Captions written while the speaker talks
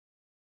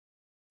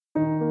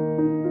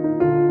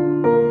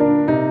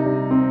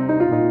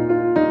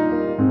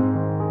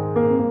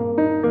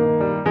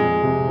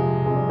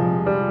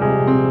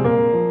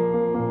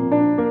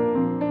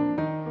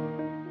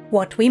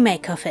what we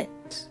make of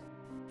it.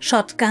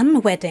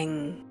 Shotgun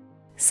wedding.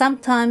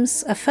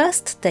 Sometimes a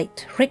first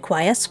date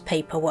requires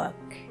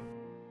paperwork.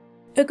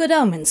 A Good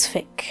Omens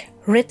fic,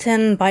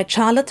 written by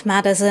Charlotte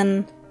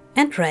Madison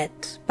and read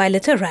by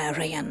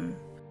Literarian.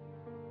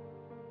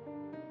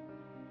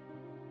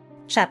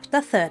 Chapter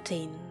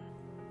 13.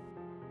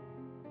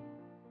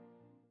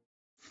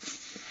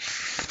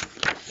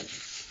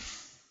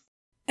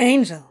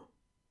 Angel.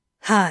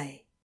 Hi.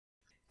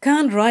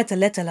 Can't write a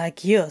letter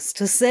like yours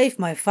to save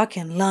my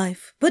fucking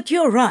life, but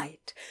you're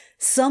right.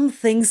 Some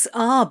things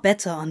are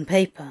better on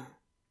paper.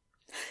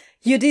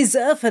 You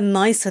deserve a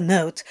nicer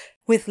note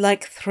with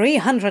like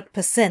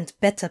 300%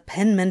 better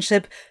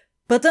penmanship,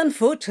 but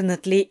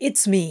unfortunately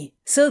it's me,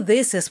 so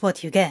this is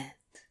what you get.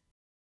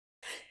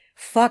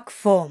 Fuck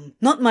form,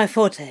 not my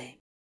forte.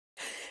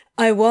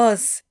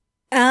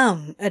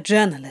 Am a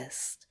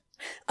journalist.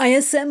 I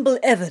assemble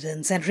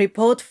evidence and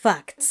report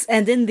facts,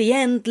 and in the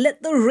end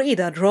let the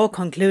reader draw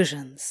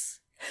conclusions.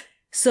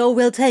 So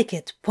we'll take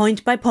it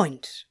point by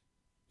point.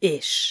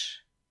 Ish.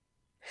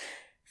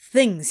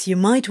 Things you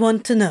might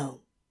want to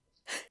know.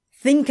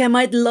 Think I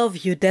might love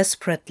you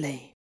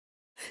desperately.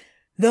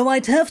 Though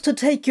I'd have to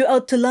take you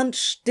out to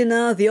lunch,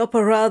 dinner, the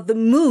opera, the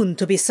moon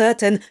to be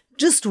certain,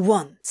 just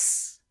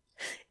once.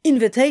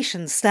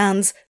 Invitation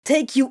stands,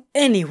 take you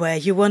anywhere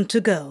you want to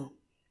go.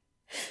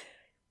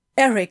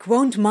 Eric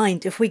won't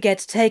mind if we get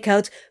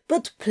takeout,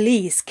 but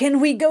please,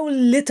 can we go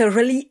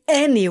literally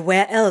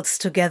anywhere else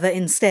together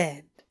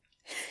instead?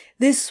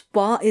 This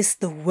bar is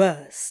the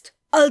worst.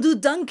 I'll do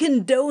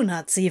Dunkin'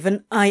 Donuts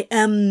even. I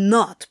am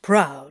not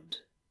proud.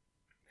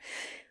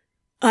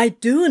 I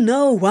do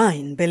know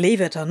wine,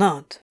 believe it or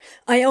not.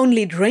 I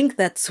only drink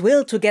that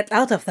swill to get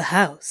out of the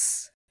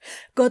house.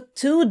 Got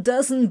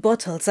 24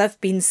 bottles I've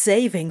been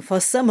saving for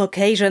some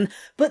occasion,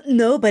 but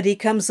nobody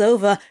comes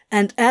over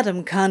and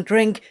Adam can't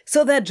drink,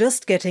 so they're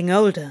just getting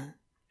older.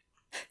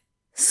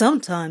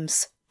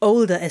 Sometimes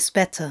older is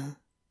better.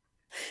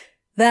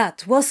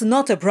 That was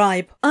not a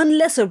bribe,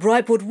 unless a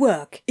bribe would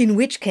work, in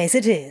which case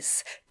it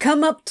is.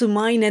 Come up to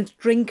mine and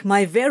drink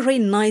my very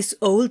nice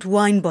old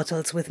wine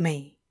bottles with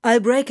me. I'll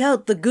break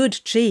out the good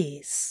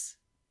cheese.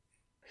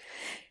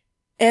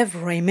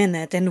 Every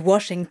minute in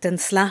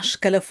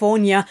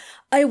Washington/California,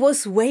 I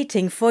was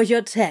waiting for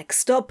your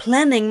text or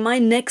planning my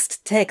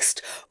next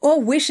text or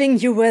wishing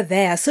you were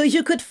there so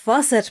you could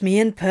fuss at me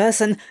in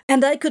person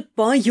and I could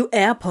buy you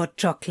airport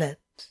chocolate.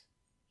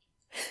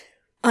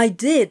 I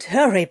did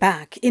hurry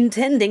back,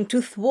 intending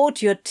to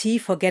thwart your tea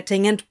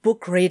forgetting and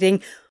book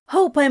reading.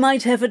 Hope I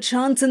might have a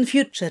chance in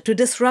future to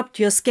disrupt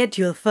your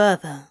schedule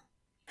further.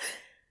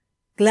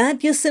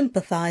 Glad you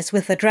sympathize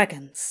with the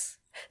dragons.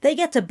 They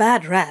get a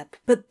bad rap,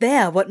 but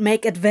they're what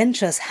make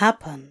adventures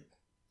happen.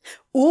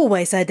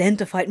 Always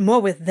identified more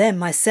with them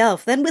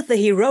myself than with the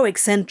heroic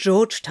St.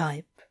 George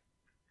type.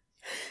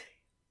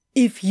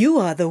 If you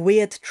are the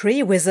weird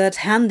tree wizard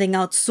handing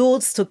out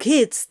swords to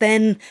kids,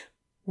 then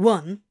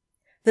 1.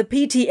 The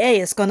PTA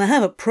is gonna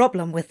have a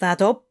problem with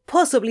that, or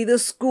possibly the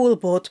school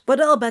board,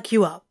 but I'll back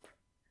you up.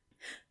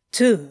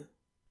 2.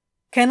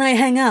 Can I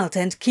hang out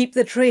and keep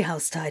the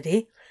treehouse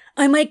tidy?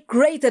 I make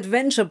great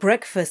adventure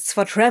breakfasts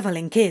for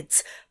traveling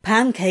kids,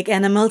 pancake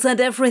animals and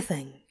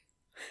everything.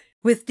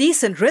 With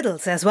decent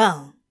riddles as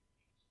well.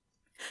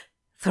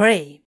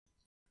 3.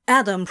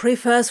 Adam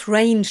prefers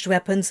ranged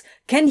weapons.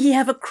 Can he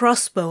have a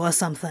crossbow or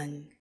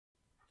something?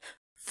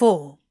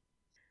 4.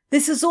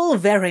 This is all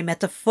very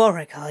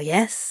metaphorical,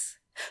 yes?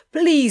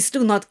 Please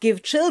do not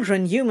give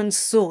children human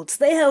swords.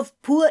 They have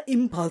poor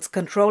impulse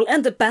control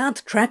and a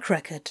bad track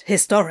record,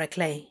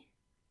 historically.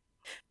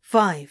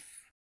 5.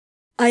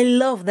 I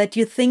love that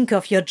you think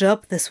of your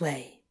job this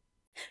way.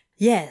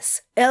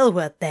 Yes, L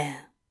word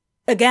there.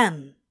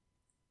 Again.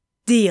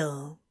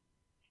 Deal.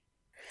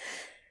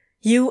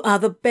 You are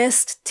the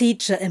best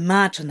teacher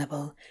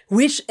imaginable.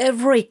 Wish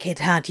every kid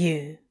had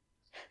you.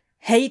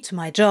 Hate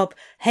my job,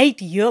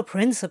 hate your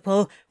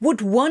principal, would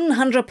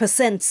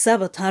 100%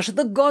 sabotage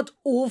the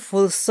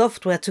god-awful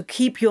software to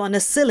keep you on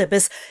a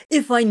syllabus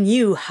if I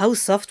knew how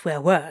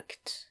software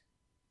worked.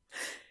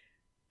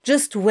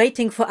 Just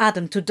waiting for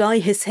Adam to dye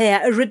his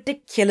hair a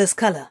ridiculous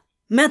color.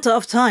 Matter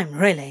of time,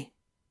 really.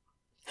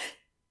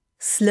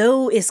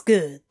 Slow is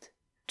good,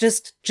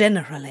 just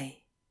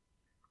generally.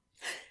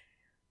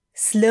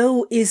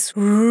 Slow is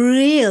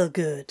real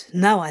good,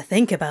 now I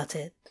think about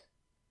it.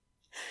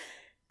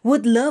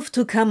 Would love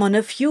to come on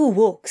a few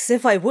walks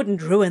if I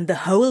wouldn't ruin the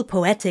whole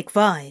poetic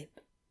vibe.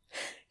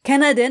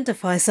 Can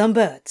identify some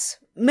birds,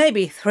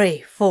 maybe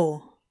 3,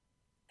 4.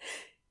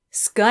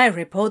 Sky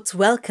reports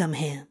welcome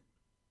here.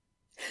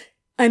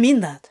 I mean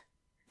that.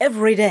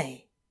 Every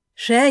day.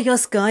 Share your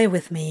sky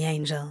with me,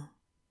 Angel.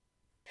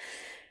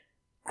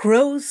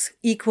 Crows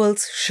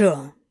equals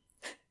sure.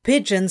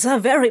 Pigeons are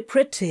very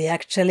pretty,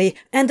 actually,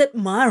 and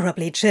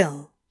admirably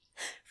chill.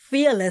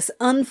 Fearless,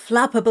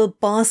 unflappable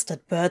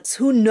bastard birds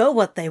who know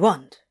what they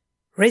want.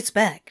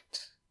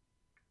 Respect.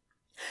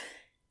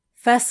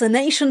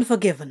 Fascination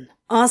forgiven.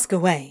 Ask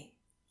away.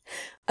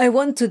 I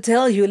want to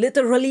tell you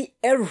literally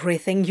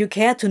everything you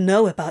care to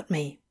know about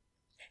me.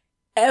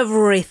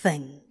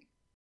 everything.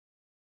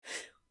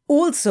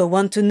 Also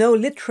want to know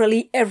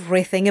literally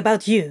everything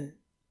about you.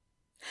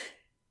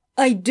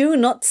 I do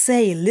not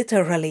say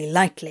literally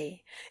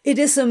lightly. It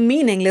is a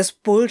meaningless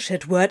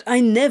bullshit word I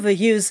never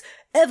use.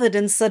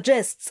 Evidence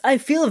suggests I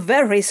feel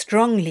very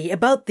strongly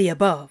about the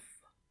above.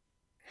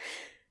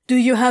 Do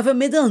you have a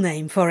middle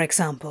name, for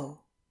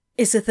example?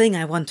 Is a thing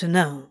I want to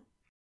know.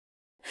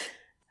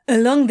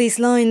 Along these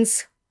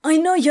lines, I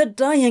know you're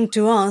dying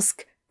to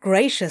ask,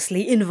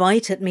 graciously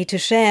invited me to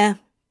share.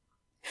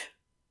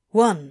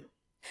 1.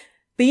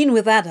 Been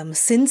with Adam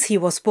since he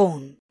was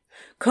born.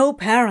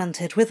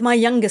 Co-parented with my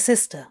younger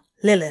sister,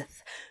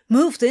 Lilith.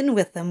 Moved in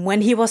with them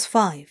when he was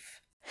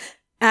 5.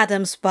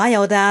 Adam's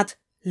bio dad,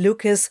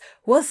 Lucas,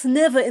 was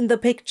never in the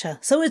picture,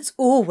 so it's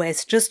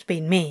always just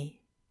been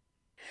me.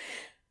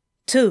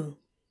 2.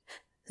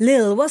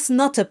 Lil was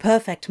not a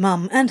perfect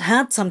mum and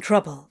had some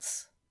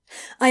troubles.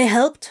 I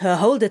helped her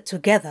hold it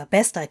together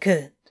best I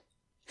could.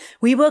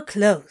 We were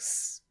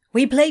close.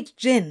 We played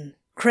gin,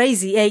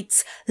 crazy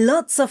eights,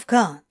 lots of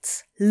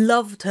cards,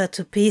 loved her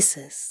to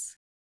pieces.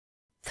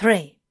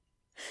 3.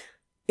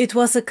 It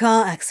was a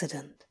car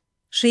accident.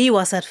 She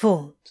was at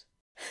fault.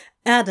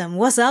 Adam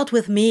was out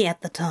with me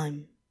at the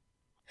time.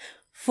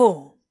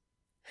 4.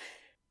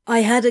 I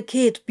had a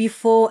kid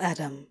before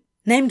Adam,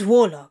 named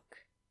Warlock.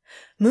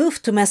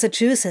 Moved to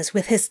Massachusetts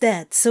with his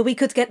dad so we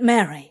could get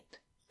married.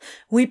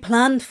 We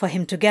planned for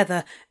him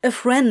together. A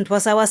friend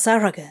was our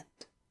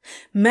surrogate.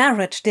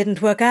 Marriage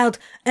didn't work out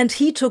and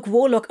he took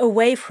Warlock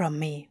away from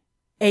me.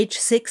 Age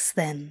 6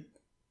 then.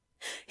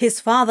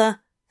 His father,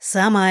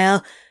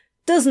 Samael,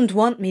 doesn't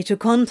want me to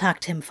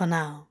contact him for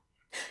now.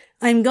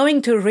 I'm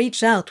going to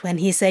reach out when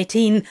he's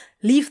 18,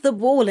 leave the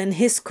ball in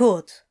his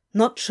court.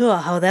 Not sure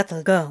how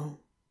that'll go.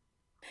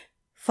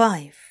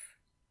 5.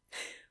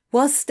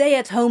 Was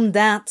stay-at-home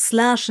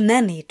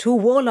dad/nanny to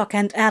Warlock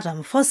and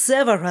Adam for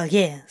several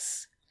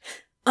years.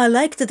 I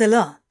liked it a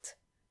lot.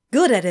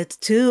 Good at it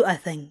too, I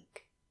think.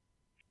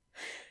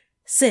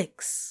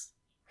 6.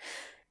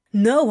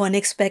 No one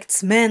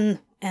expects men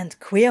and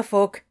queer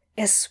folk,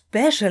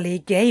 especially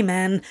gay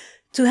men,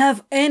 to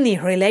have any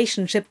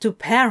relationship to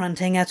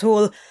parenting at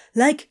all,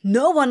 like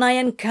no one I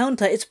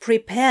encounter is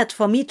prepared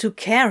for me to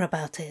care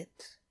about it.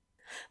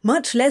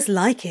 Much less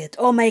like it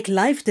or make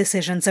life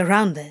decisions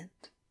around it.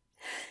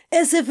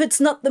 As if it's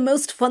not the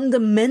most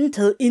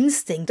fundamental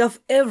instinct of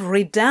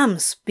every damn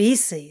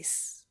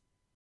species.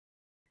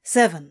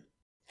 7.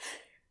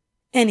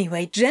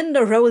 Anyway,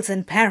 gender roles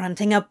in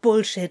parenting are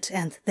bullshit,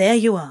 and there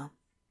you are.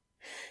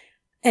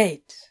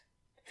 8.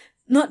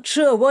 Not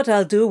sure what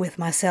I'll do with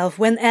myself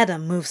when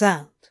Adam moves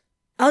out.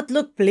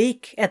 Outlook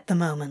bleak at the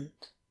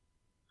moment.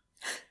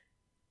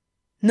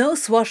 No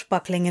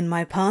swashbuckling in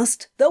my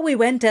past, though we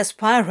went as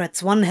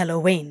pirates one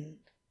Halloween.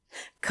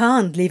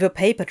 Can't leave a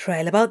paper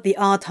trail about the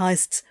art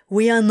heists,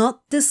 we are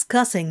not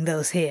discussing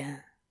those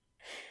here.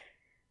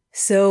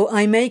 So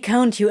I may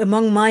count you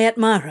among my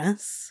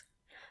admirers.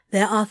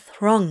 There are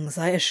throngs,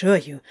 I assure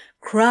you,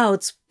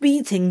 crowds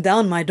beating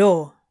down my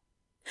door.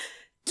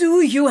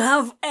 Do you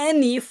have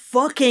any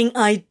fucking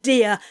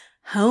idea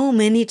how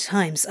many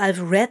times I've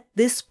read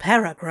this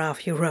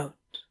paragraph you wrote?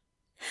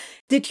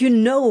 Did you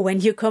know when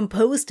you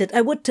composed it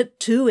I would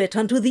tattoo it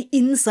onto the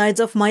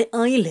insides of my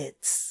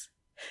eyelids?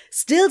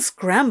 Still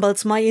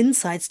scrambles my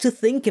insides to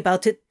think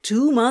about it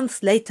 2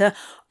 months later.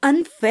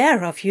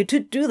 Unfair of you to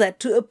do that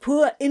to a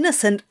poor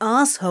innocent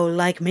asshole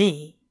like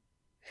me.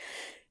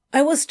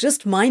 I was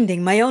just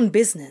minding my own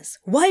business.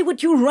 Why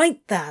would you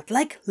write that,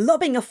 like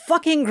lobbing a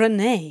fucking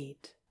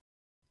grenade?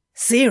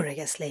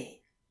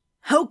 Seriously,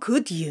 how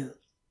could you?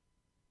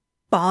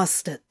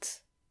 Bastard.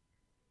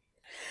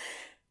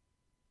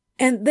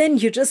 And then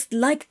you just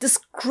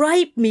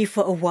describe me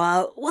for a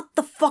while. What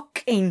the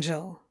fuck,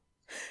 Angel?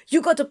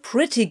 You got a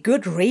pretty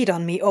good read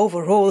on me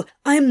overall.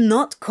 I'm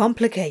not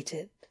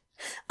complicated.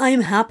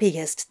 I'm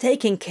happiest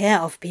taking care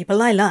of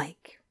people I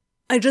like.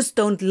 I just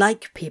don't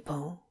like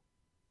people.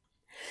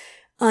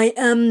 I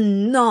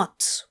am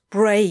not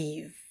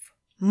brave.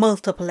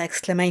 Multiple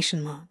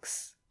exclamation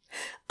marks.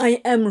 I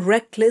am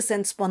reckless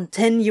and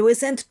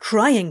spontaneous and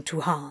trying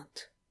too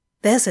hard.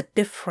 There's a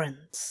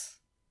difference.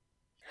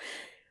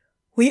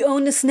 We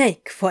own a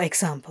snake, for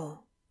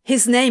example.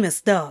 His name is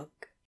Dog.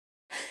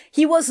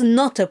 He was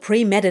not a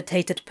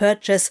premeditated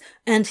purchase,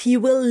 and he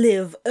will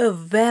live a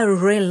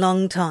very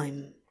long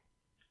time.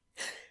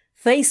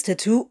 Face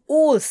tattoo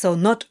also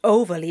not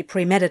overly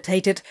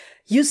premeditated.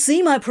 You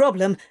see my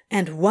problem,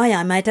 and why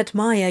I might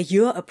admire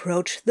your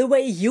approach the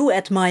way you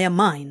admire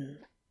mine.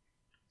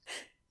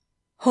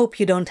 Hope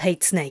you don't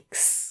hate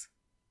snakes.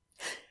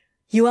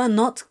 You are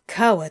not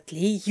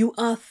cowardly, you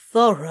are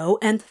thorough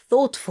and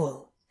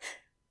thoughtful.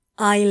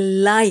 I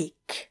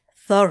like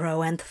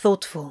thorough and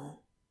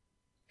thoughtful.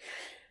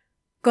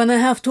 Gonna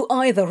have to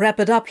either wrap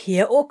it up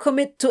here or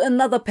commit to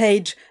another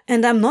page,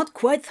 and I'm not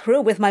quite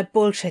through with my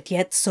bullshit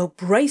yet, so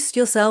brace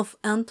yourself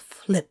and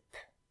flip.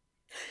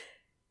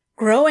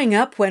 Growing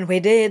up when we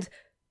did,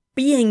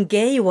 being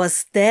gay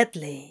was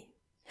deadly.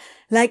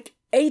 Like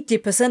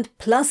 80%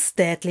 plus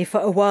deadly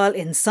for a while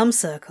in some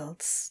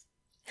circles.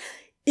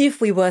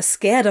 If we were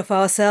scared of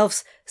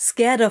ourselves,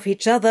 scared of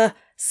each other,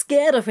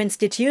 scared of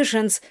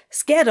institutions,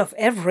 scared of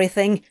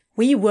everything,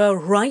 we were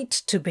right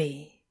to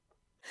be.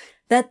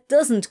 That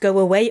doesn't go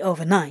away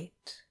overnight.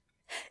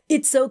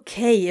 It's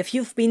okay if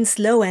you've been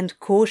slow and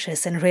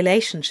cautious in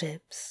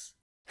relationships.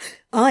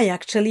 I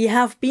actually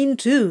have been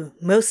too,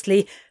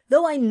 mostly,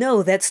 though I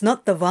know that's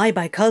not the vibe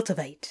I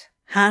cultivate.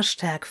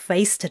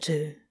 #face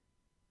tattoo.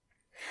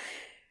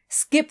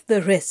 Skip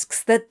the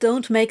risks that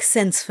don't make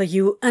sense for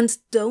you and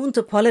don't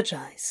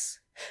apologize.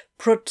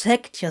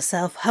 Protect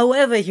yourself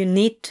however you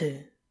need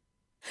to.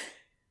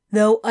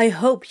 Though I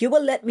hope you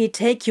will let me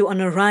take you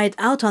on a ride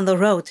out on the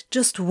road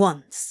just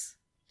once.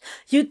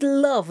 You'd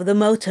love the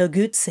Moto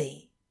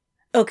Guzzi.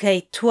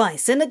 Okay,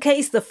 twice, in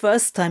case the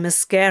first time is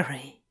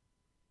scary.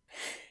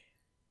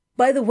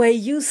 By the way,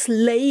 you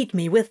slayed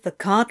me with the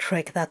car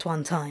trick that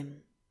one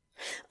time.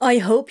 I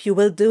hope you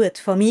will do it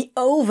for me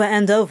over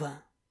and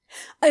over.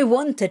 I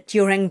want it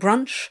during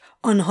brunch,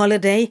 on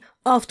holiday,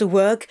 after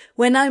work,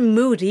 when I'm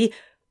moody.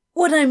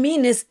 What I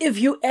mean is, if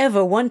you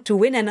ever want to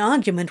win an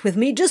argument with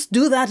me, just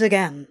do that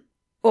again.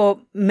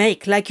 Or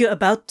make like you're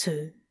about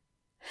to.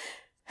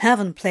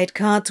 Haven't played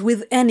cards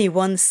with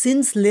anyone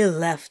since Lil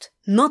left,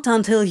 not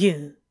until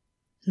you.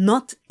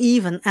 Not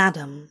even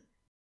Adam.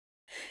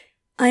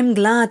 I'm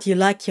glad you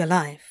like your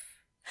life.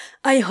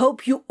 I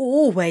hope you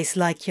always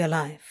like your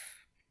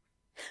life.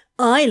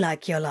 I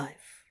like your life.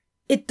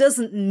 It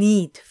doesn't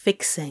need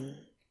fixing.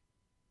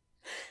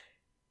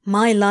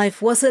 My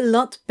life was a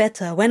lot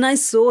better when I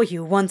saw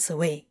you once a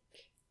week.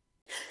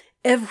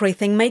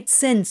 Everything made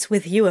sense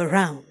with you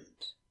around.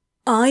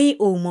 I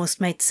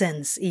almost made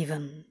sense,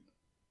 even.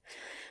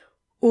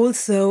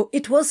 Also,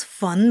 it was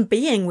fun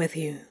being with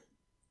you.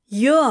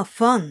 You're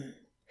fun.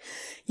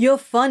 You're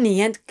funny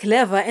and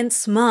clever and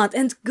smart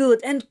and good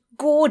and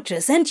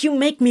gorgeous, and you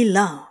make me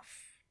laugh.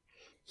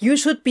 You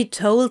should be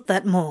told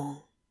that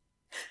more.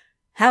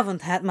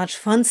 Haven't had much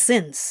fun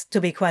since, to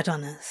be quite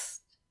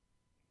honest.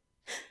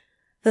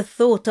 The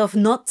thought of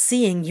not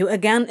seeing you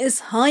again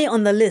is high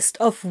on the list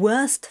of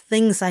worst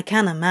things I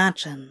can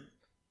imagine.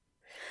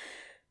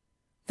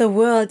 The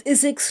world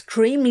is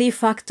extremely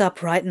fucked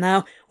up right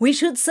now. We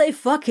should say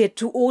fuck it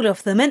to all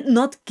of them and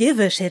not give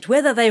a shit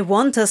whether they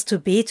want us to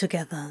be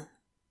together.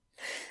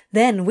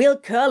 Then we'll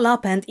curl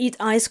up and eat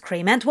ice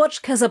cream and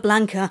watch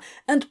Casablanca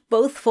and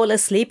both fall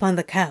asleep on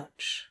the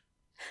couch.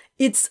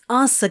 It's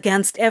us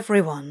against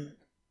everyone.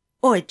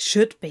 Or it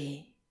should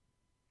be.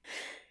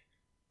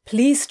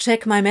 Please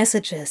check my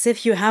messages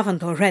if you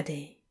haven't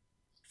already.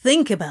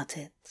 Think about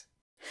it.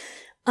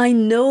 I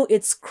know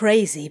it's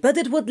crazy, but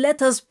it would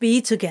let us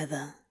be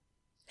together.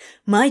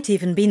 Might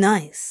even be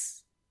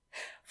nice.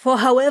 For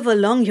however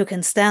long you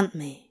can stand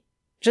me.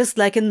 Just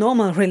like a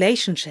normal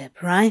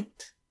relationship,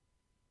 right?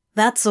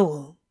 That's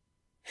all.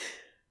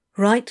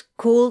 Write,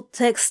 call,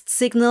 text,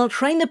 signal,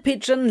 train a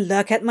pigeon,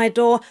 lurk at my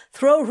door,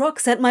 throw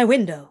rocks at my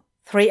window.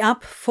 3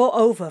 up, 4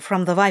 over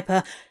from the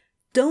Viper.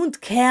 Don't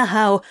care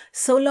how,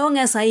 so long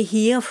as I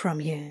hear from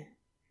you.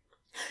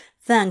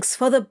 Thanks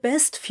for the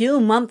best few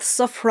months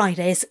of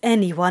Fridays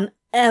anyone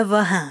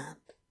ever had.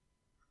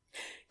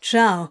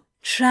 Ciao,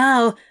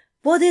 ciao.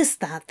 What is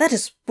that? That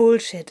is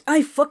bullshit.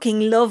 I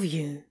fucking love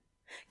you.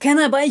 Can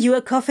I buy you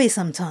a coffee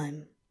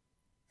sometime?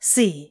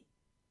 C.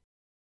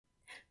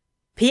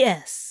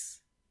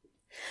 P.S.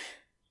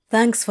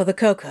 Thanks for the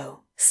cocoa.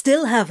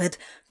 Still have it,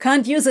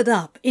 can't use it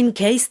up in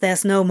case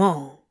there's no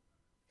more.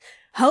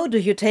 How do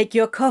you take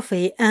your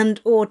coffee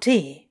and or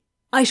tea?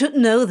 I should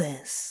know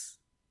this.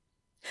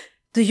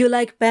 Do you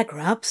like back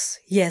rubs?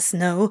 Yes,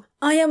 no,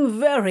 I am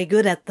very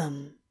good at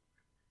them.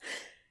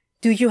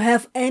 Do you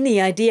have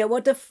any idea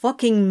what a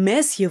fucking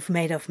mess you've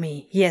made of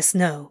me? Yes,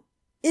 no.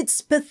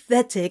 It's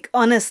pathetic,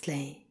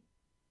 honestly.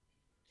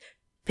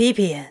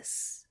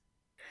 P.P.S.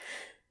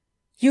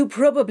 You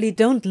probably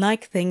don't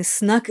like things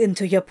snuck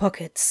into your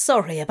pocket,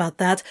 sorry about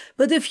that,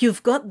 but if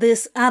you've got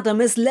this, Adam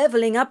is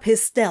leveling up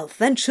his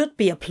stealth and should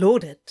be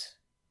applauded.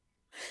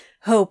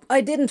 Hope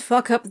I didn't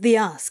fuck up the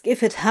ask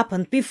if it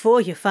happened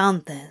before you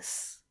found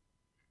this.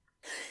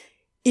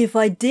 If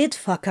I did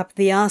fuck up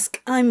the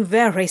ask, I'm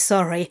very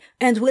sorry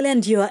and will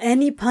endure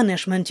any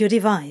punishment you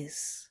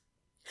devise.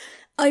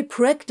 I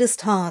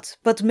practiced hard,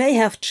 but may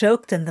have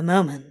choked in the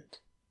moment.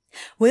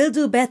 Will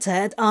do better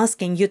at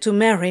asking you to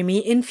marry me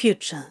in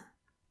future.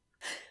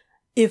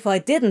 If I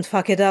didn't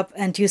fuck it up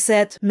and you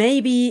said,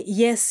 maybe,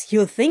 yes,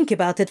 you'll think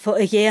about it for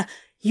a year,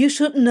 you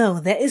should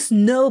know there is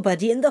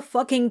nobody in the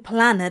fucking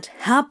planet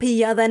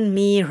happier than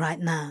me right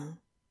now.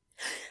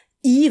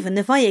 Even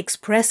if I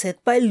express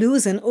it by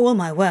losing all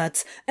my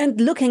words and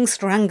looking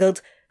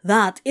strangled,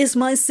 that is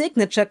my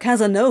signature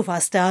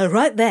Casanova style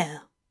right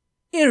there.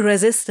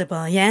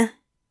 Irresistible, yeah?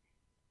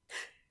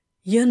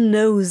 Your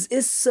nose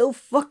is so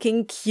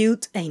fucking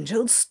cute,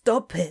 Angel,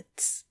 stop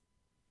it.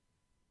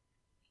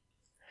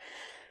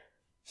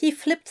 He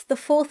flipped the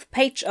 4th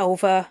page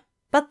over,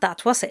 but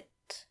that was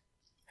it.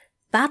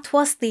 That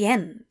was the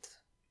end.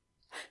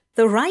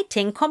 The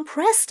writing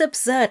compressed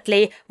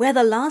absurdly where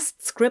the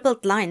last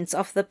scribbled lines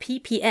of the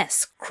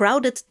PPS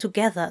crowded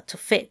together to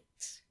fit.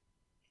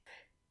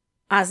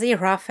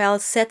 Aziraphale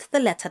set the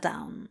letter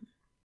down.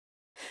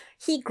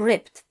 He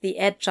gripped the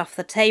edge of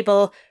the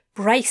table,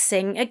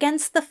 bracing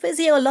against the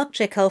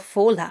physiological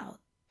fallout.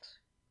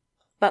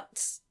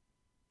 But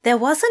there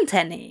wasn't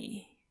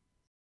any.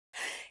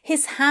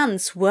 His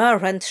hands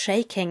weren't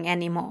shaking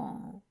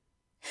anymore.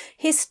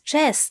 His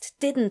chest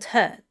didn't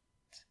hurt.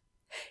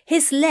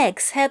 His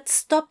legs had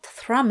stopped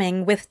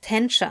thrumming with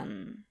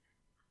tension.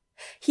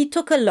 He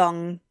took a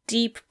long,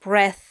 deep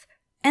breath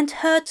and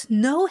heard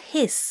no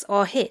hiss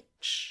or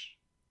hitch.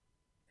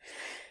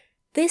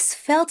 This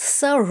felt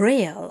so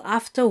real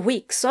after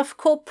weeks of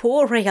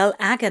corporeal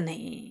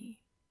agony.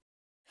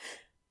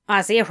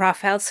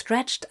 Aziraphale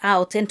stretched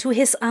out into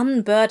his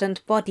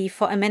unburdened body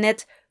for a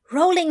minute,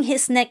 rolling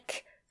his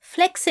neck,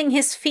 flexing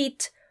his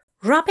feet,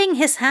 rubbing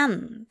his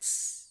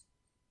hands.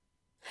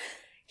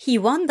 He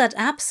wondered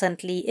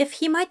absently if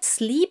he might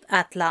sleep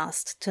at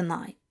last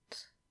tonight.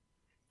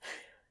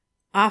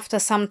 After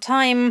some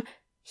time,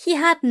 he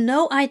had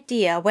no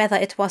idea whether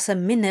it was a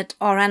minute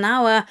or an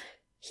hour,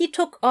 he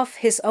took off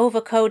his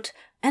overcoat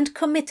and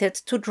committed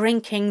to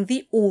drinking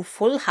the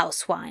awful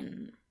house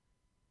wine.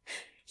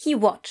 He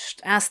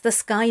watched as the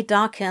sky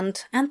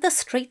darkened and the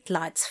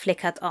streetlights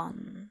flickered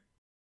on.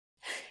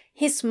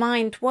 His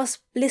mind was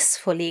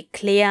blissfully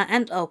clear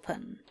and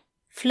open,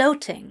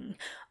 floating,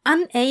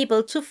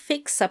 unable to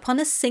fix upon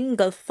a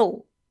single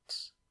thought.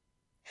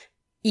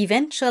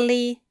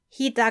 Eventually,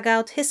 he dug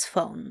out his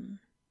phone.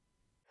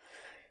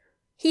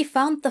 He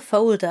found the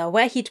folder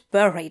where he'd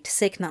buried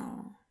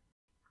Signal.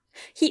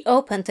 He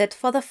opened it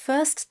for the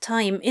first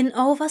time in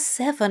over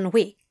 7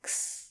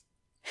 weeks.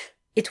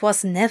 It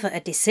was never a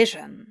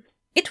decision.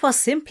 It was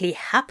simply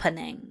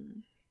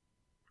happening.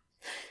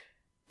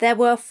 There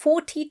were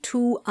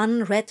 42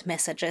 unread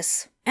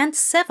messages and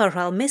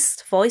several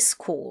missed voice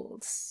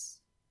calls.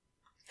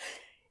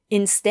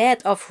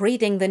 Instead of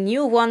reading the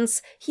new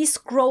ones, he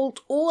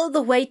scrolled all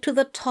the way to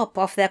the top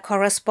of their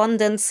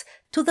correspondence,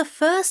 to the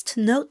first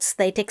notes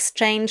they'd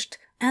exchanged,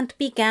 and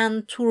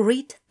began to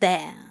read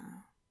there.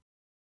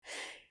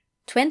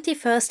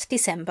 21st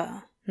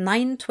December,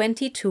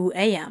 9:22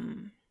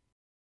 a.m.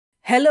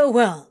 Hello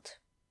world.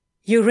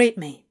 You read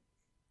me.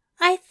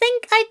 I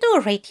think I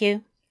do read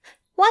you.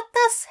 What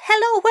does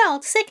hello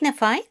world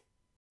signify?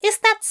 Is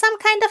that some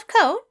kind of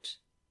code?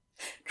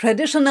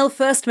 Traditional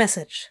first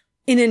message.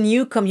 In a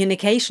new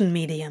communication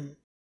medium.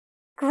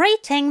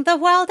 Greeting the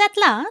world at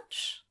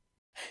large?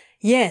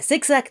 Yes,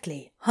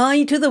 exactly.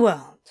 Hi to the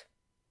world.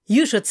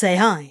 You should say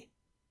hi.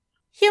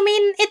 You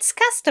mean it's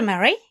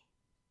customary?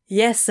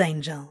 Yes,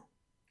 Angel.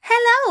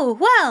 Hello,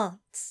 world.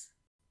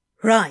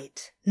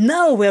 Right.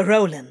 Now we're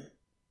rolling.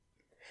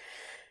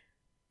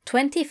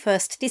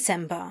 21st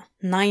December,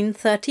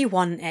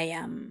 9:31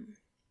 a.m.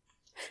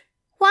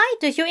 Why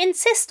do you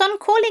insist on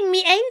calling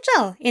me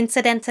Angel,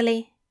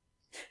 incidentally?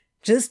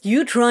 Just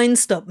you try and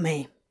stop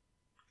me.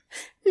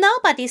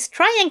 Nobody's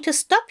trying to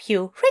stop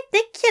you,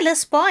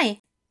 ridiculous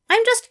boy.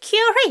 I'm just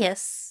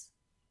curious.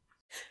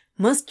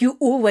 Must you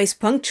always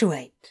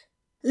punctuate?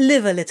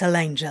 Live a little,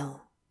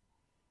 Angel.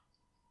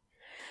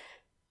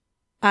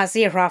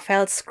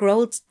 Aziraphale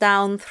scrolled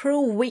down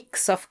through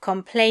weeks of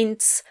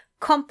complaints,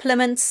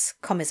 compliments,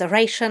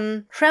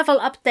 commiseration, travel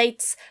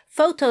updates,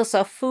 photos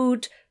of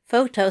food,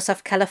 photos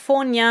of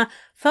California,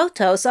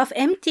 photos of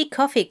empty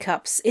coffee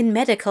cups in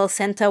medical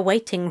center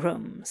waiting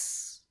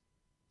rooms.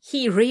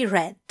 He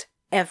reread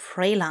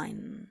every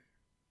line.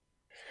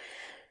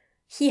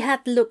 He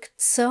had looked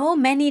so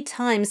many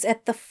times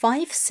at the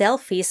 5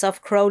 selfies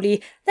of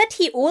Crowley that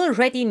he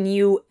already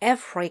knew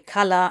every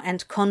color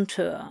and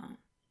contour.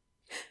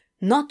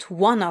 Not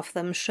one of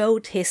them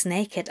showed his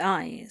naked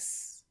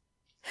eyes.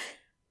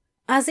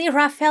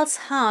 Aziraphale's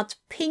heart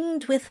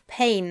pinged with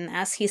pain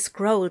as he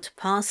scrolled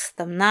past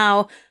them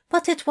now,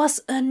 but it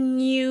was a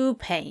new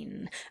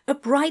pain, a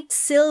bright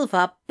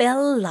silver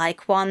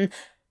bell-like one,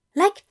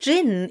 like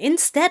gin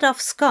instead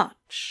of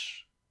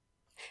scotch.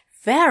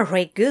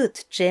 Very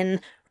good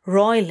gin,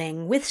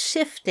 roiling with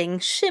shifting,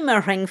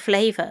 shimmering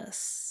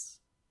flavors.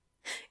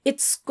 It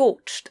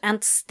scorched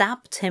and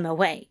stabbed him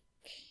awake.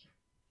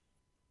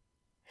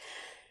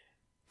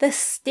 The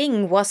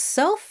sting was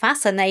so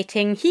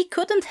fascinating he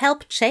couldn't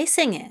help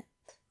chasing it,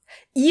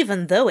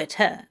 even though it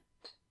hurt.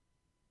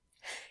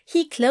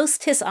 He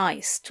closed his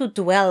eyes to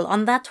dwell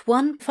on that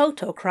one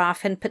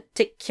photograph in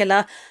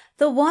particular,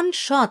 the one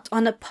shot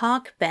on a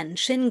park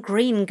bench in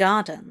Green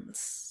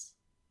Gardens.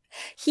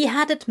 He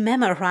had it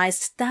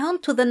memorized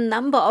down to the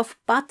number of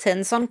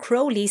buttons on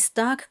Crowley's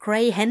dark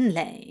grey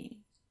Henley.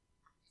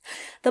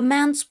 The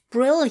man's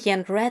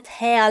brilliant red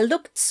hair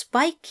looked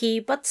spiky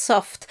but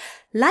soft,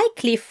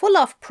 likely full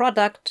of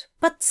product,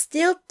 but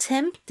still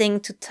tempting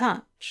to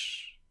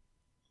touch.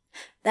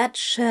 That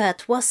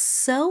shirt was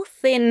so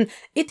thin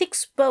it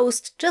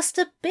exposed just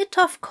a bit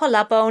of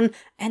collarbone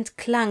and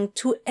clung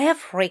to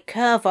every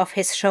curve of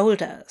his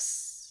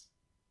shoulders.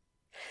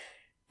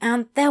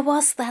 And there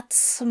was that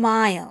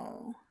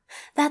smile,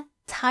 that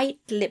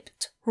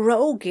tight-lipped,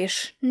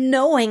 roguish,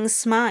 knowing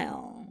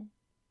smile.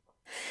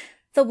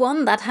 The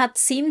one that had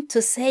seemed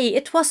to say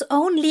it was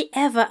only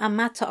ever a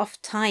matter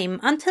of time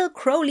until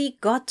Crowley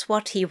got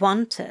what he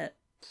wanted.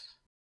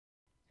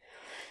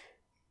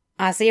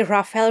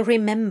 Aziraphale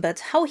remembered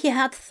how he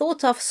had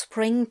thought of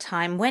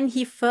springtime when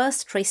he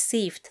first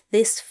received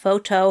this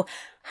photo,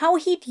 how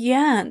he'd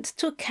yearned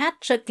to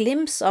catch a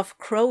glimpse of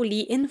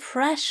Crowley in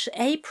fresh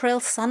April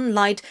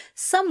sunlight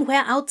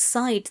somewhere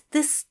outside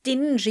this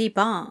dingy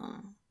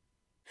bar.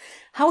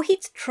 How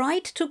he'd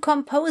tried to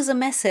compose a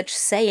message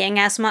saying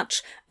as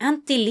much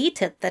and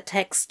deleted the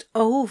text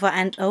over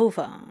and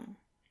over.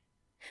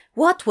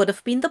 What would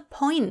have been the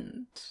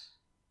point?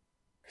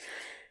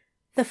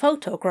 The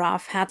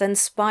photograph had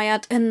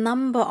inspired a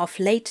number of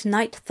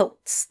late-night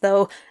thoughts,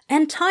 though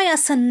entire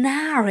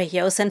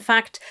scenarios, in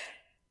fact.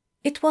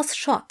 It was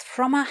shot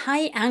from a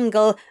high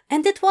angle,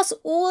 and it was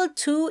all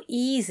too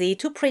easy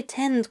to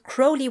pretend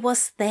Crowley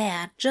was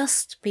there,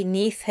 just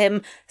beneath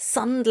him,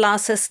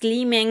 sunglasses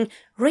gleaming,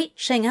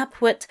 reaching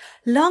upward,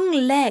 long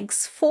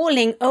legs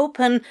falling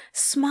open,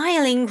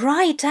 smiling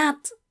right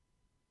at...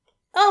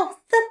 Oh,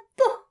 the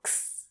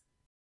books!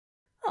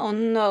 Oh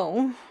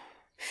no.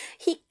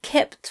 He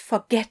kept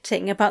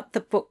forgetting about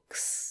the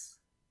books.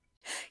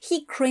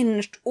 He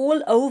cringed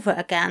all over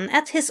again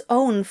at his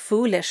own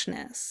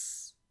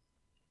foolishness.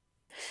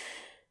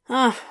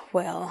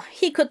 Well,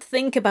 he could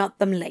think about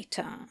them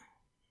later.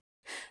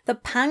 The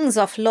pangs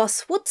of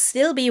loss would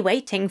still be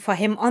waiting for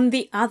him on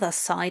the other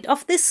side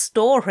of this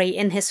story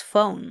in his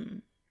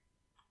phone.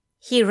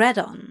 He read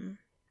on.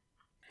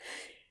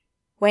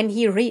 When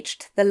he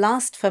reached the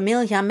last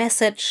familiar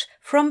message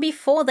from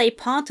before they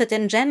parted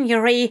in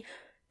January,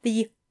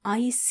 the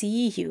 "I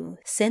see you"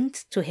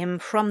 sent to him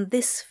from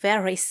this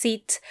very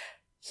seat,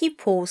 he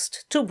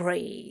paused to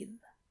breathe.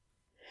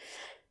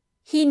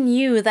 He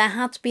knew there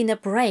had been a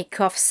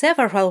break of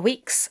several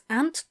weeks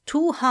and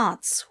 2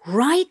 hearts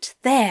right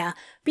there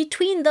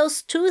between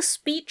those 2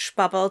 speech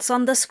bubbles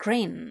on the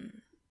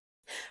screen.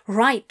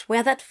 Right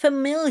where that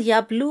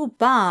familiar blue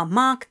bar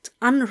marked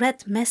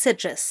unread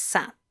messages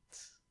sat.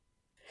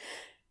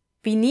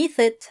 Beneath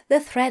it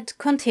the thread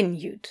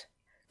continued,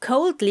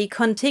 coldly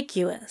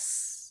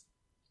contiguous.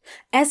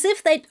 As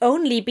if they'd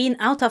only been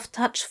out of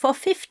touch for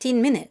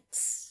 15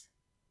 minutes.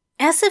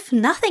 As if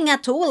nothing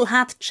at all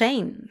had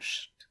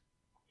changed.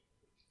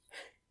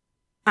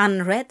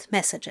 Unread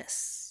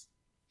messages.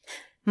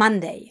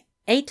 Monday,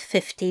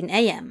 8:15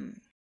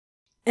 a.m.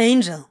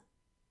 Angel.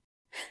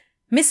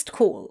 Missed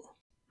call.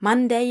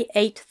 Monday,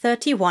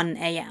 8:31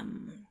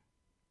 a.m.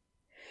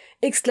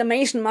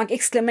 Exclamation mark,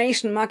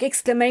 exclamation mark,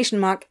 exclamation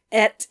mark,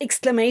 at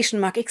exclamation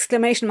mark,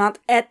 exclamation mark,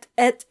 at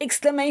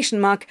exclamation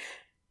mark.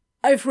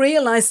 I've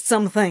realized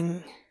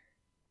something.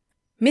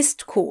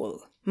 Missed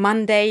call.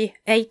 Monday,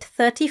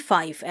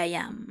 8:35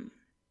 a.m.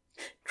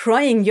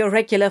 Trying your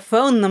regular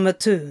phone number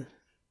too.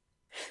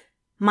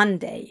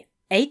 Monday,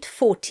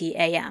 8:40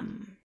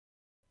 a.m.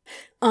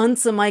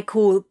 Answer my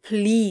call,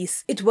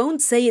 please. It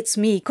won't say it's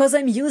me, 'cause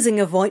I'm using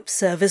a VoIP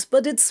service,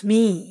 but it's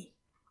me.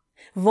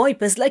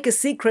 VoIP is like a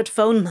secret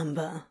phone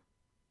number.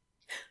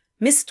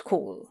 Missed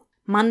call.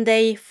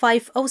 Monday,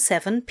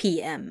 5:07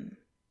 p.m.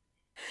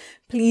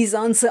 Please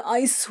answer,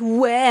 I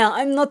swear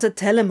I'm not a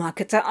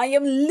telemarketer. I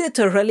am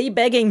literally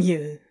begging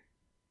you.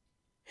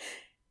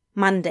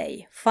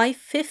 Monday,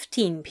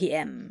 5:15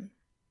 p.m.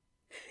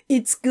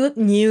 It's good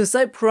news,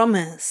 I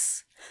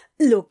promise.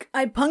 Look,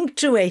 I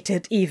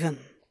punctuated even.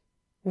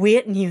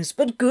 Weird news,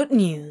 but good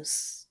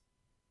news.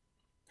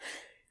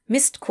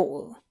 Missed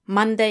call.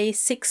 Monday,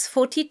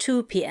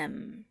 6:42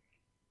 p.m.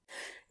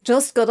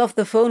 Just got off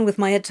the phone with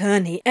my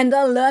attorney, and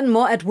I'll learn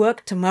more at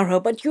work tomorrow,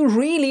 but you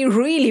really,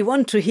 really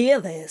want to hear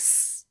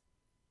this.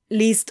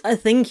 Least I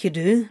think you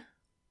do.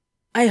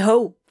 I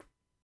hope.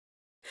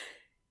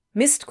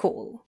 Missed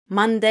call.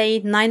 Monday,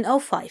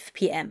 9:05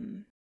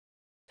 p.m.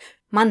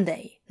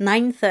 Monday,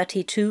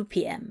 9:32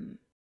 p.m.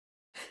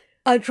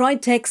 I'll try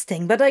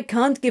texting, but I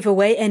can't give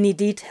away any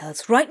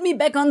details. Write me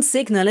back on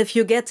Signal if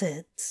you get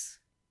it.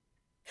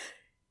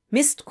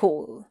 Missed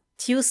call.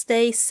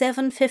 Tuesday,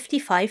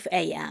 7:55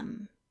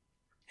 a.m.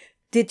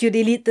 Did you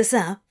delete this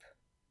app?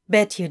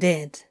 Bet you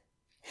did.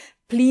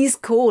 Please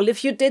call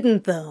if you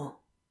didn't, though.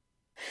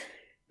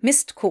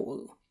 Missed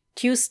call.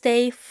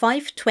 Tuesday,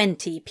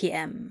 5:20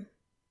 p.m.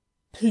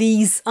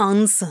 Please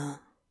answer.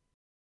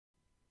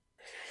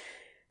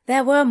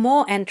 There were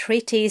more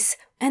entreaties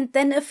and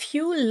then a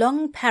few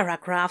long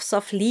paragraphs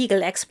of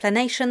legal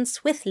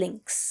explanations with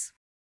links.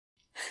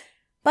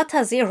 But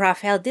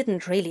Aziraphale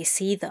didn't really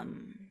see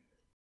them.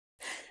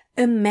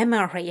 A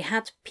memory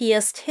had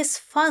pierced his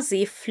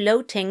fuzzy,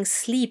 floating,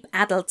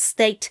 sleep-addled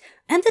state,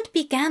 and it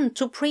began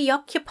to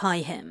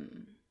preoccupy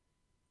him.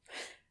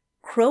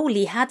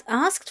 Crowley had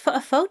asked for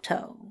a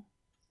photo.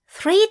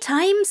 3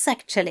 times,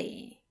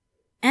 actually.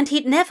 And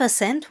he'd never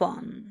sent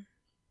one.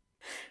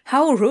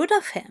 How rude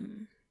of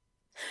him.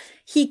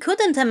 He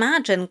couldn't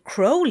imagine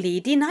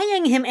Crowley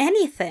denying him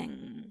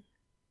anything.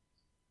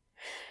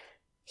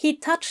 He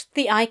touched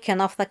the icon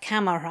of the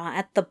camera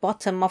at the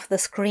bottom of the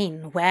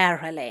screen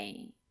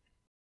warily.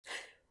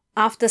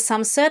 After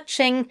some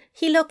searching,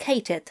 he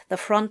located the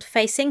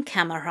front-facing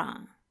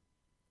camera.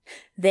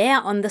 There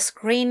on the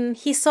screen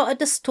he saw a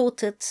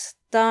distorted,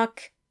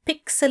 dark,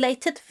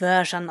 pixelated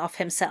version of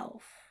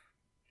himself.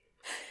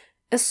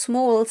 A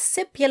small,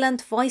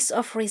 sibilant voice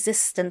of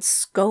resistance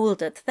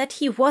scolded that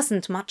he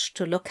wasn't much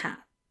to look at.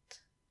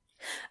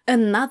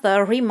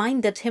 Another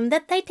reminded him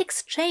that they'd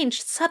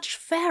exchanged such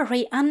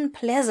very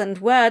unpleasant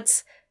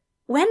words.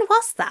 When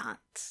was that?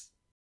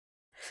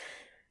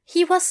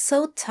 He was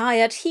so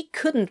tired he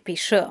couldn't be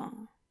sure.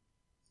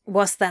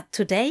 Was that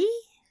today?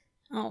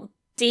 Oh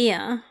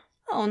dear.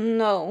 Oh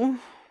no.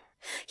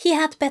 He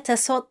had better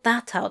sort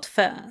that out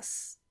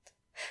first.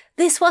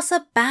 This was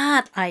a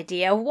bad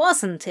idea,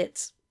 wasn't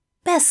it?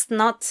 Best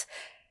not.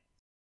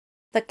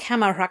 The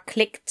camera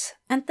clicked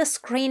and the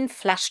screen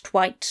flashed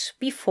white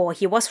before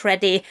he was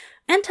ready,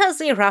 and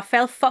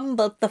Aziraphale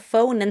fumbled the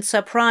phone in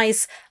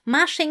surprise,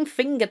 mashing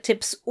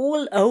fingertips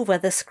all over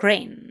the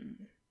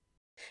screen.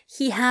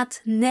 He had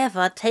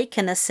never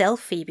taken a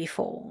selfie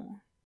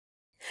before.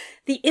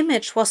 The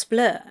image was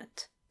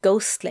blurred,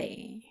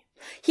 ghostly.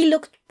 He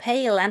looked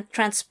pale and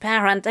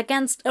transparent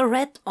against a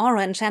red,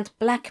 orange and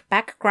black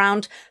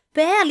background,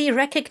 barely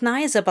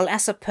recognizable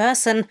as a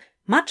person,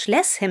 much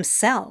less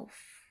himself.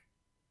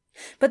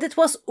 But it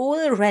was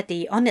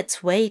already on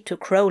its way to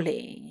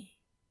Crowley.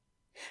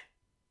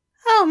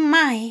 "Oh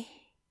my,"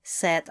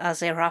 said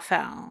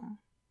Aziraphale.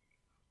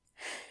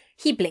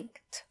 He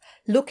blinked,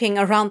 looking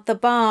around the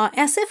bar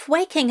as if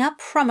waking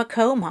up from a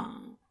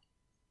coma.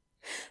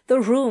 The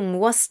room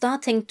was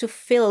starting to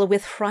fill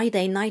with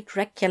Friday night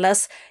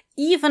regulars,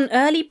 even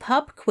early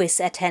pub quiz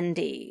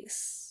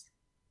attendees.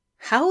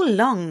 How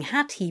long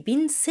had he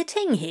been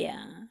sitting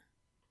here?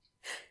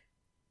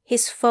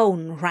 His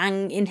phone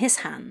rang in his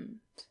hand.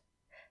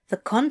 The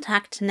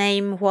contact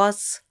name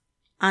was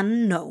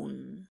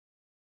unknown.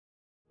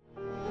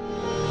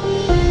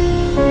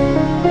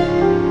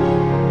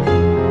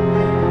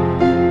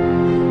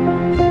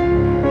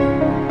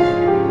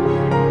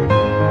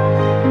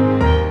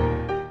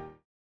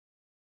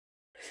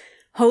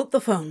 Hold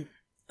the phone.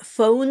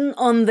 Phone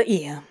on the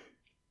ear.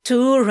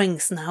 2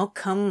 rings now.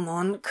 Come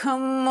on,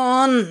 come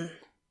on.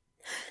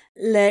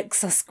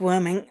 Legs are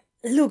squirming.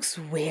 Looks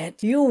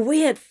weird. You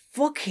weird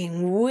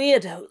fucking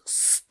weirdo.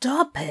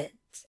 Stop it.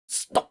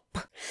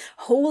 Stop.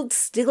 Hold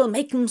still.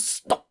 Make him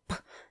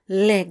stop.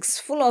 Legs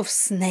full of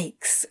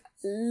snakes.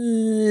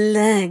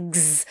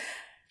 Legs.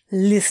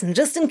 Listen,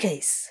 just in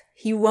case.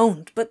 He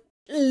won't, but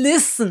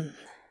listen.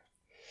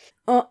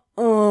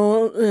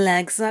 Uh-oh,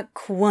 legs are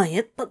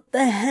quiet, but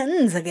the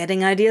hands are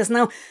getting ideas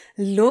now.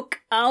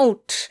 Look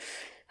out.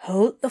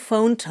 Hold the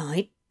phone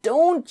tight.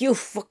 Don't you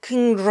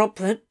fucking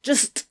drop it.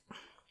 Just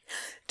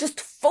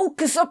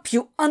focus up,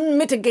 you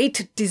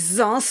unmitigated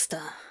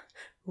disaster.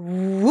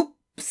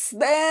 Whoops,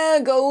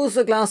 there goes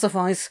a glass of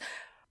ice.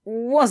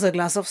 Was a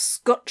glass of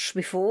scotch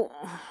before.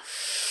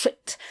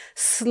 Shit,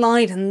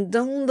 sliding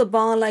down the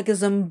bar like a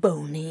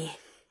Zamboni.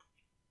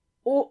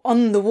 Or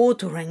on the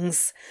water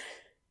rings.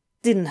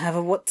 Didn't have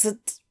a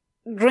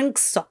drink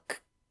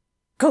sock.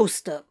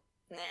 Coaster.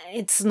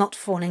 It's not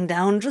falling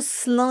down, just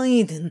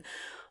sliding.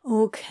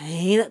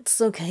 Okay, that's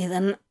okay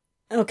then.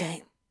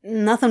 Okay,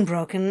 nothing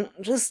broken,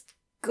 just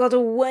got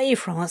away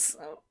from us.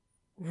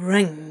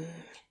 Ring.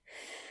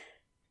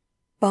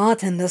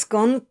 Bartender's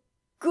gone.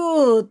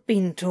 Good,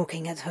 been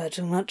talking at her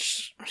too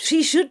much.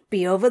 She should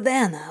be over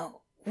there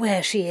now.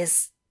 Where she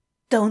is.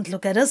 Don't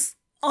look at us.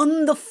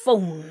 On the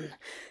phone.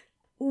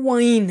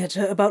 Whine at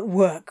her about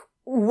work.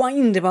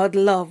 Whined about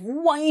love,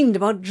 whined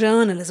about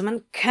journalism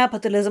and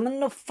capitalism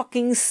and the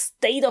fucking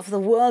state of the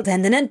world,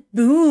 and then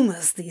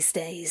boomers these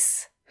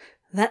days.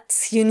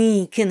 That's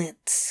unique,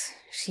 innit?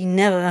 She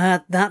never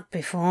heard that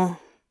before.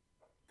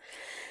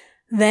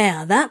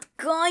 There, that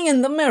guy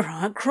in the mirror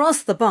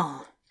across the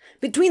bar,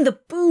 between the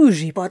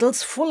bougie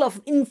bottles full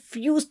of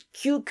infused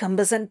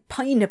cucumbers and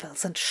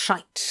pineapples and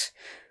shite.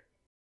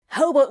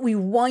 How about we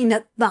whine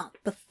at that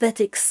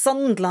pathetic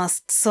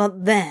sunglass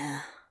sod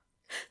there?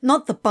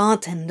 Not the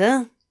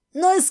bartender.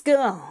 Nice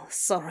girl.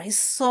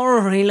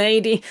 Sorry,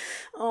 lady.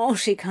 Oh,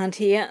 she can't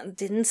hear.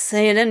 Didn't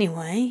say it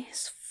anyway.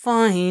 It's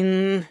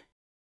fine.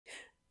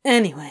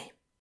 Anyway.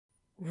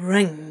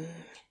 Ring.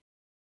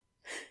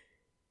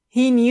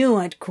 He knew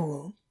I'd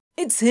call.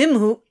 It's him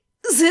who...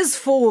 It's his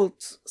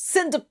fault.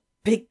 Sent a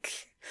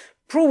pic.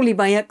 Probably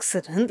by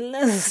accident.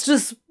 Let's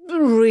just be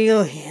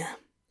real here.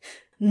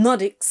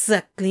 Not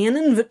exactly an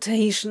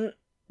invitation.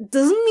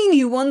 Doesn't mean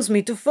he wants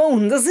me to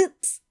phone, does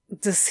it?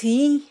 Does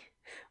he?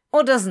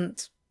 Or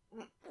doesn't?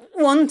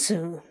 Want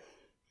to?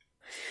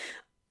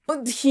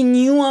 But he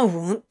knew I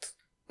would.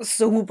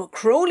 Sober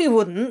Crowley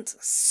wouldn't.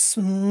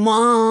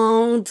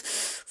 Smart.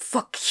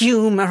 Fuck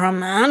you,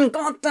 Mirror-Man.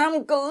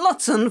 Goddamn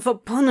glutton for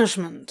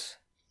punishment.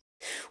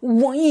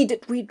 Why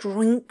did we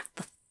drink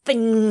the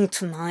thing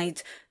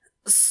tonight?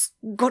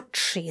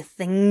 Scotchy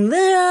thing.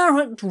 There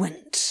it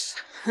went.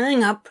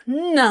 Hang up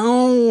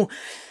now.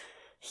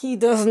 He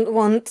doesn't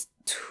want...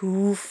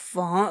 Too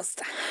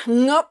fast.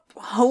 Hang up.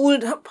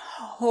 Hold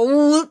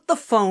the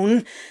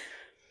phone.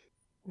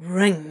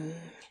 Ring.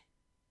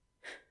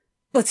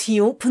 But he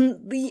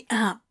opened the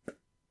app.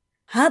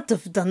 Had to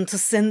have done to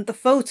send the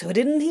photo,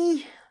 didn't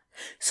he?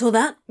 So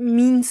that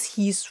means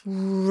he's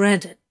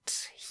read it.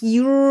 He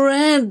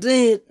read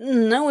it.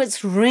 Now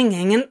it's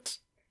ringing and...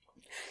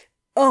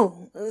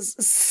 Oh,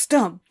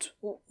 stopped.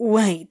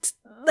 Wait,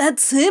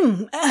 that's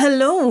him.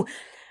 Hello.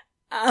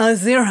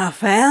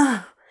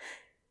 Aziraphale?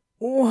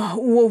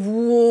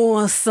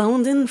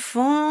 Sounding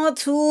far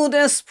too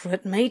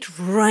desperate, mate.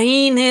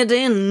 Rein it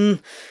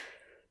in.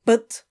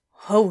 But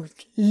hold,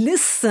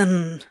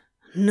 listen.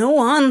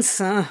 No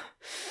answer.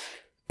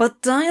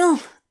 But dial?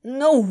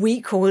 No,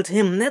 we called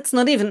him. That's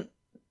not even...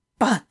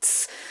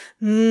 But...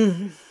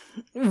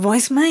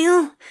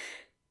 voicemail?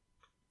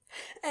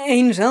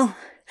 Angel,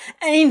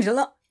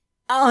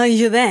 are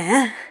you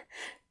there?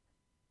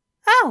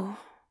 Oh.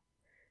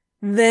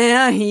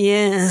 There he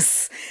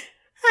is.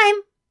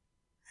 I'm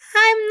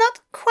not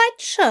quite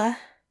sure.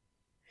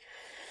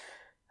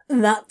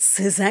 That's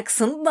his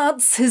accent,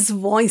 that's his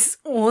voice,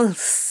 all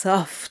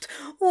soft,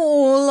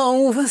 all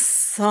over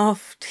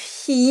soft.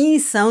 He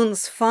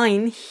sounds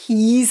fine.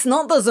 He's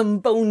not the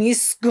Zamboni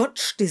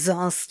Scotch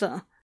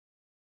disaster.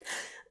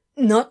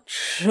 Not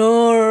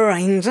sure,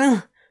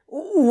 Angel.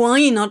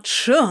 Why not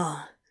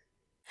sure?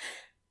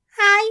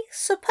 I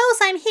suppose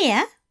I'm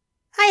here.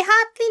 I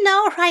hardly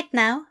know right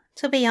now,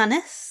 to be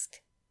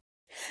honest.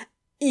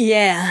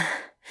 Yeah.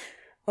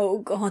 Oh,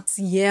 God,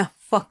 yeah,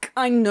 fuck,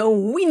 I know,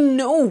 we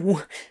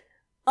know.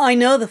 I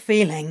know the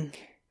feeling.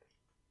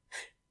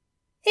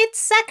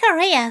 It's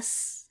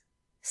Zacharias,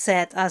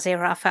 said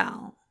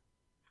Aziraphale.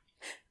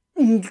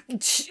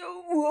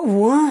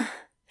 What?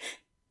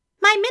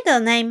 My middle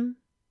name.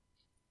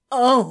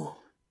 Oh.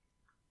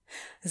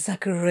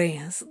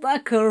 Zacharias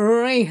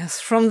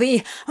from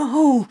the...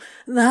 Oh,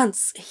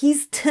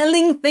 he's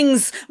telling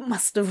things.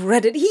 Must have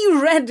read it. He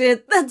read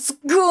it. That's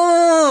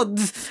good.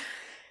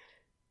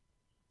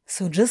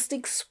 So just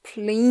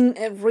explain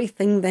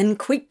everything then.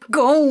 Quick,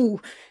 go.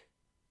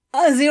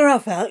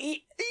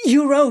 Aziraphale,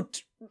 you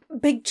wrote,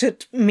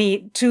 pictured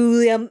me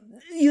to,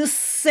 you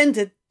sent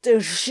it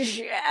to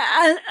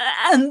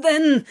and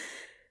then...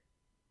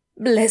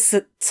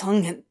 Blessed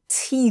tongue and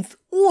teeth,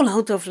 all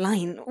out of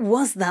line.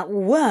 Was that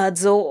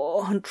words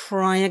or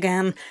try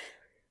again?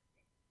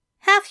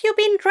 Have you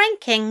been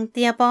drinking,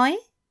 dear boy?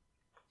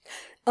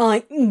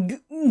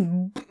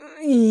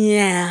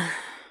 Yeah.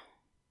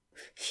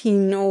 He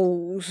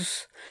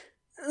knows.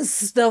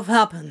 Stuff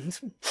happened.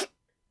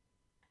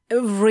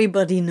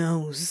 Everybody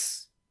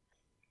knows.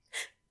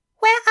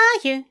 Where are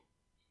you?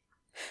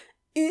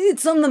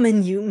 It's on the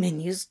menu.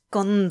 Menu's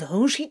gone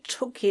though. She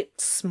took it.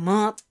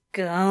 Smart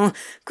girl.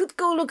 Could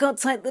go look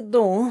outside the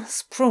door.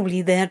 It's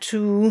probably there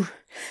too.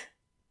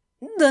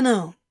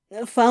 Dunno.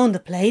 Found a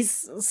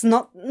place. It's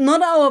not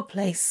our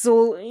place,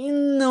 so,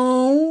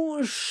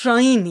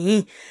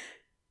 shiny.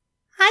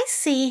 I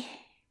see.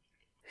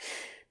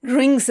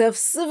 Drinks have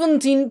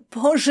 17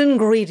 posh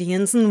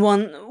ingredients and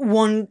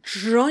one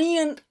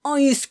giant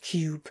ice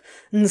cube,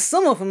 and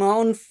some of them are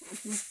on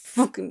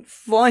fucking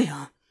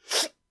fire.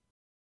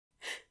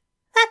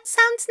 That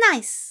sounds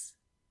nice.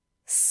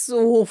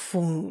 So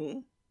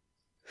full.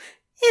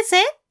 Is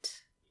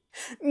it?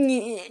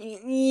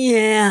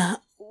 Yeah,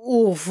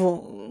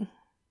 awful.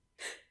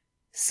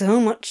 So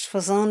much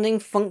for sounding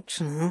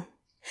functional.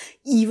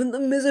 Even the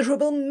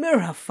miserable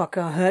mirror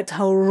fucker heard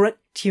how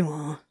wrecked you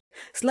are.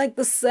 It's like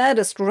the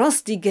saddest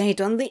rusty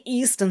gate on the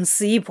eastern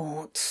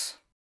seaboard.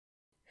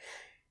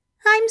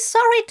 I'm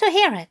sorry to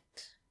hear it.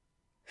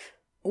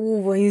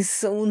 Always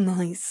so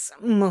nice,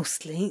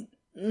 mostly.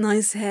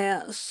 Nice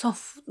hair,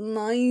 soft,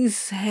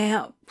 nice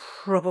hair,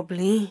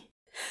 probably.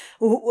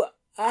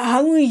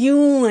 How are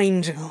you,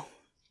 Angel?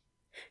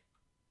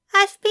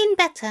 I've been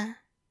better.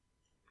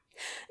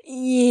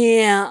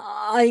 Yeah,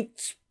 I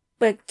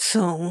expect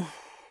so.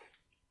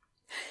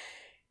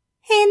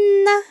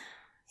 In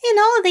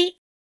all the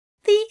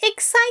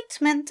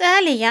excitement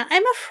earlier,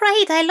 I'm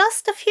afraid I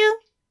lost a few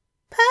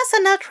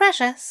personal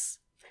treasures.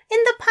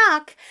 In the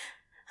park,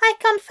 I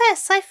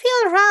confess I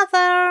feel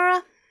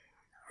rather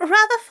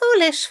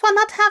foolish for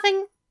not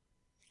having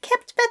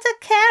kept better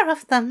care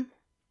of them.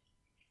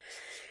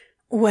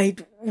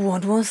 Wait,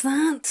 what was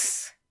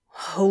that?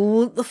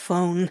 Hold the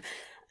phone.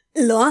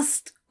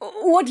 Lost?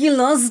 What you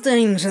lost,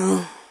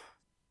 Angel?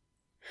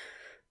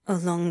 A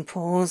long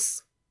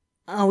pause.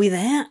 Are we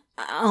there?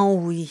 Are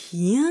we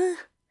here?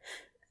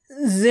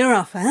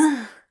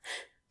 Aziraphale?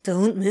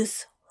 Don't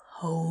miss.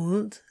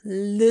 Hold.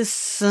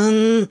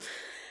 Listen.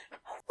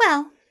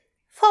 Well,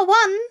 for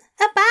one,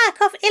 a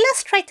bag of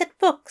illustrated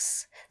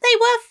books. They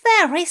were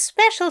very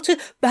special to...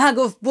 Bag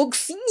of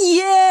books?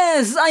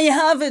 Yes, I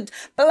have it.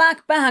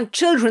 Black bag,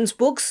 children's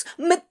books.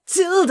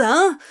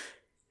 Matilda.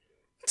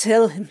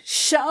 Tell him.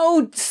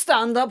 Shout.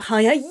 Stand up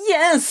higher.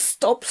 Yes,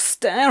 stop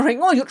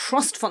staring. All you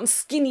trust fund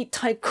skinny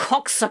tie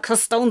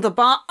cocksuckers down the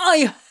bar.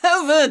 I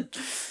have it.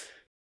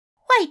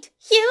 Wait,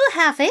 you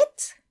have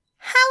it?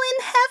 How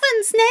in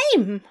heaven's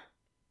name?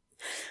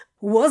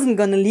 Wasn't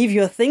gonna leave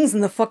your things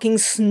in the fucking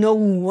snow,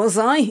 was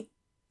I?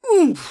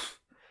 Oomph.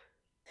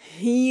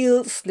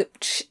 Heel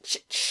slipped.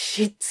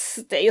 Shit.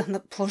 Stay on the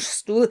push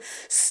stool.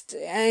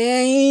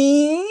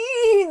 Stay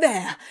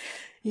there.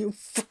 You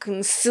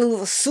fucking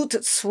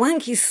silver-suited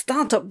swanky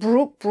starter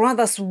Brooke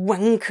Brothers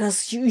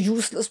wankers, you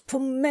useless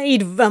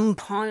pomade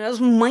vampires,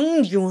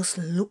 mind yours,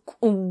 look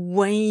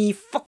away,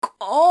 fuck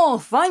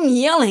off, I'm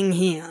yelling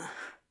here.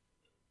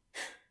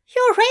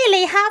 You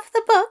really have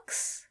the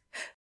books?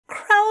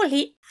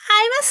 Crowley,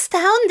 I'm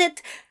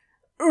astounded.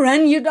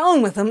 Ran you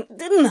down with them,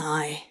 didn't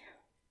I?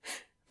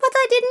 But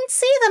I didn't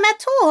see them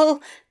at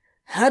all.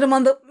 Had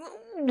them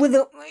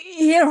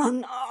here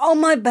on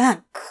my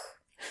back.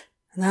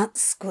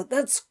 That's good,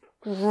 that's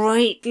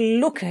great.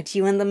 Look at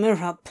you in the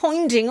mirror,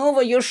 pointing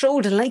over your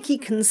shoulder like he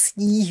can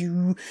see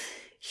you.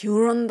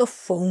 You're on the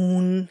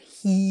phone,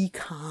 he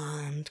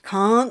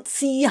can't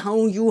see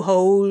how you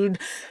hold.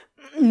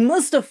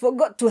 Must have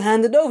forgot to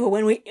hand it over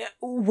when we,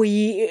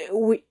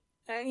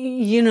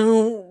 you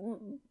know,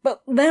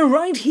 but they're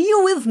right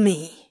here with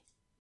me.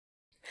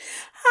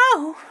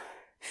 Oh,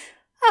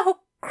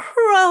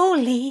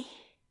 Crowley.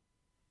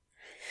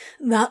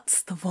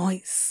 That's the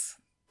voice.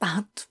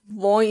 That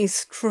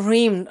voice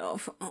dreamed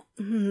of. Oh,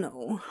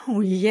 no. Oh,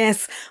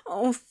 yes.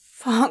 Oh,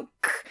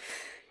 fuck.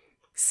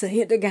 Say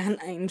it again,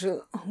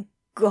 Angel. Oh,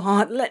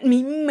 God, let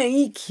me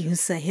make you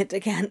say it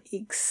again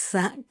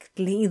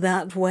exactly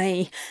that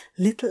way.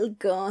 Little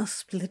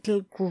gasp,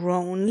 little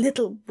groan,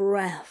 little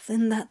breath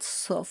in that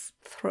soft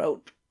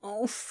throat.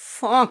 Oh,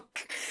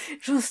 fuck.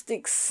 Just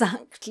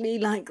exactly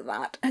like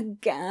that.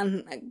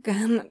 Again.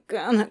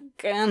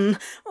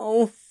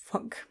 Oh,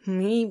 fuck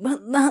me,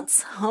 but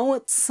that's how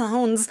it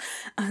sounds.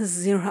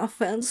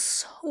 Aziraphale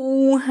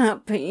so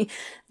happy.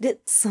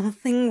 Did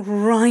something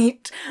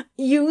right.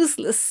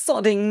 Useless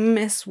sodding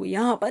mess we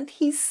are, but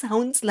he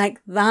sounds like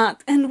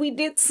that, and we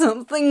did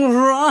something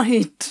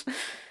right.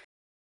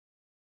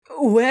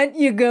 Where'd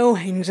you go,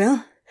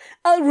 Angel?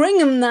 I'll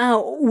ring him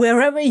now.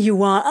 Wherever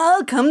you are,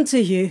 I'll come to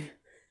you.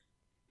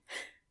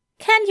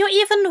 Can you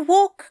even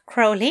walk,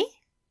 Crowley?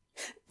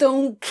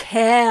 Don't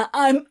care.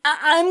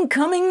 I'm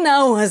coming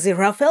now,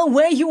 Aziraphale.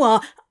 Where you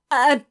are.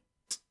 I'm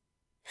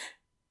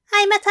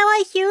at our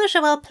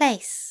usual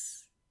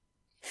place.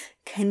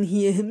 Can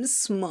hear him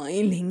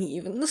smiling,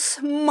 even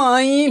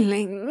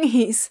smiling.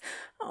 He's...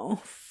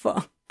 oh,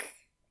 fuck.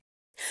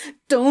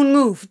 Don't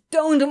move.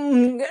 Don't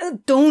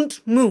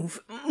move.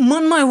 I'm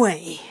on my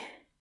way.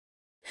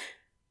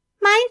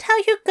 Mind how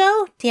you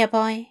go, dear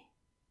boy.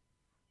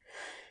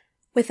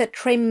 With a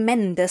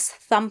tremendous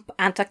thump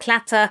and a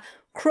clatter,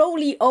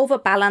 Crowley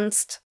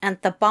overbalanced, and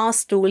the bar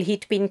stool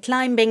he'd been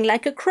climbing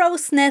like a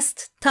crow's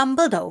nest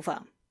tumbled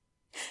over.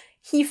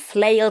 He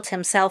flailed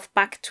himself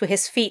back to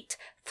his feet,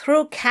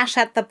 threw cash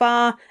at the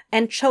bar,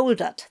 and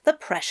shouldered the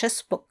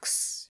precious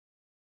books.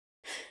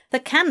 The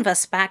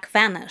canvas bag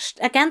vanished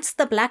against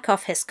the black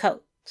of his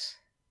coat.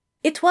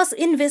 It was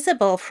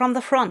invisible from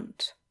the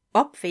front,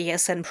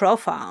 obvious in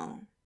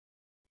profile.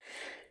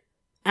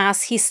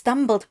 As he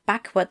stumbled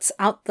backwards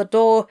out the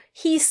door,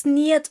 he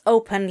sneered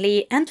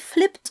openly and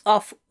flipped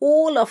off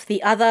all of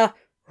the other,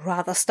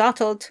 rather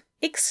startled,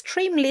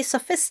 extremely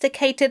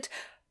sophisticated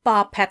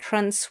bar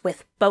patrons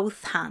with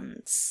both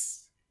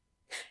hands.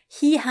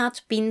 He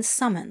had been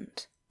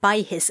summoned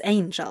by his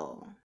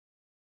angel.